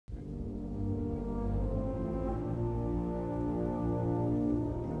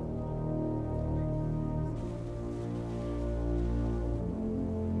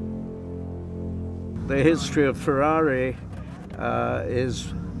The history of Ferrari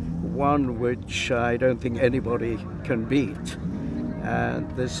is one which I don't think anybody can beat.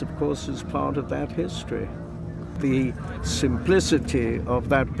 And this, of course, is part of that history. The simplicity of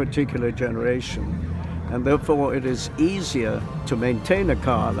that particular generation, and therefore it is easier to maintain a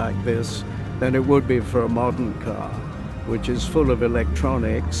car like this than it would be for a modern car, which is full of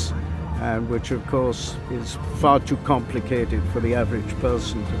electronics and which, of course, is far too complicated for the average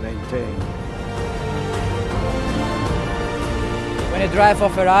person to maintain. When I drive for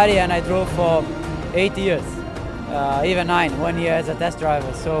Ferrari, and I drove for 8 years, even 9, 1 year as a test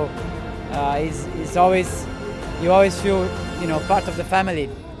driver. So it's always, you always feel, part of the family,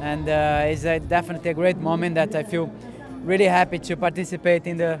 and it's definitely a great moment that I feel really happy to participate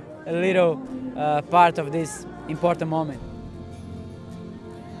in a little part of this important moment.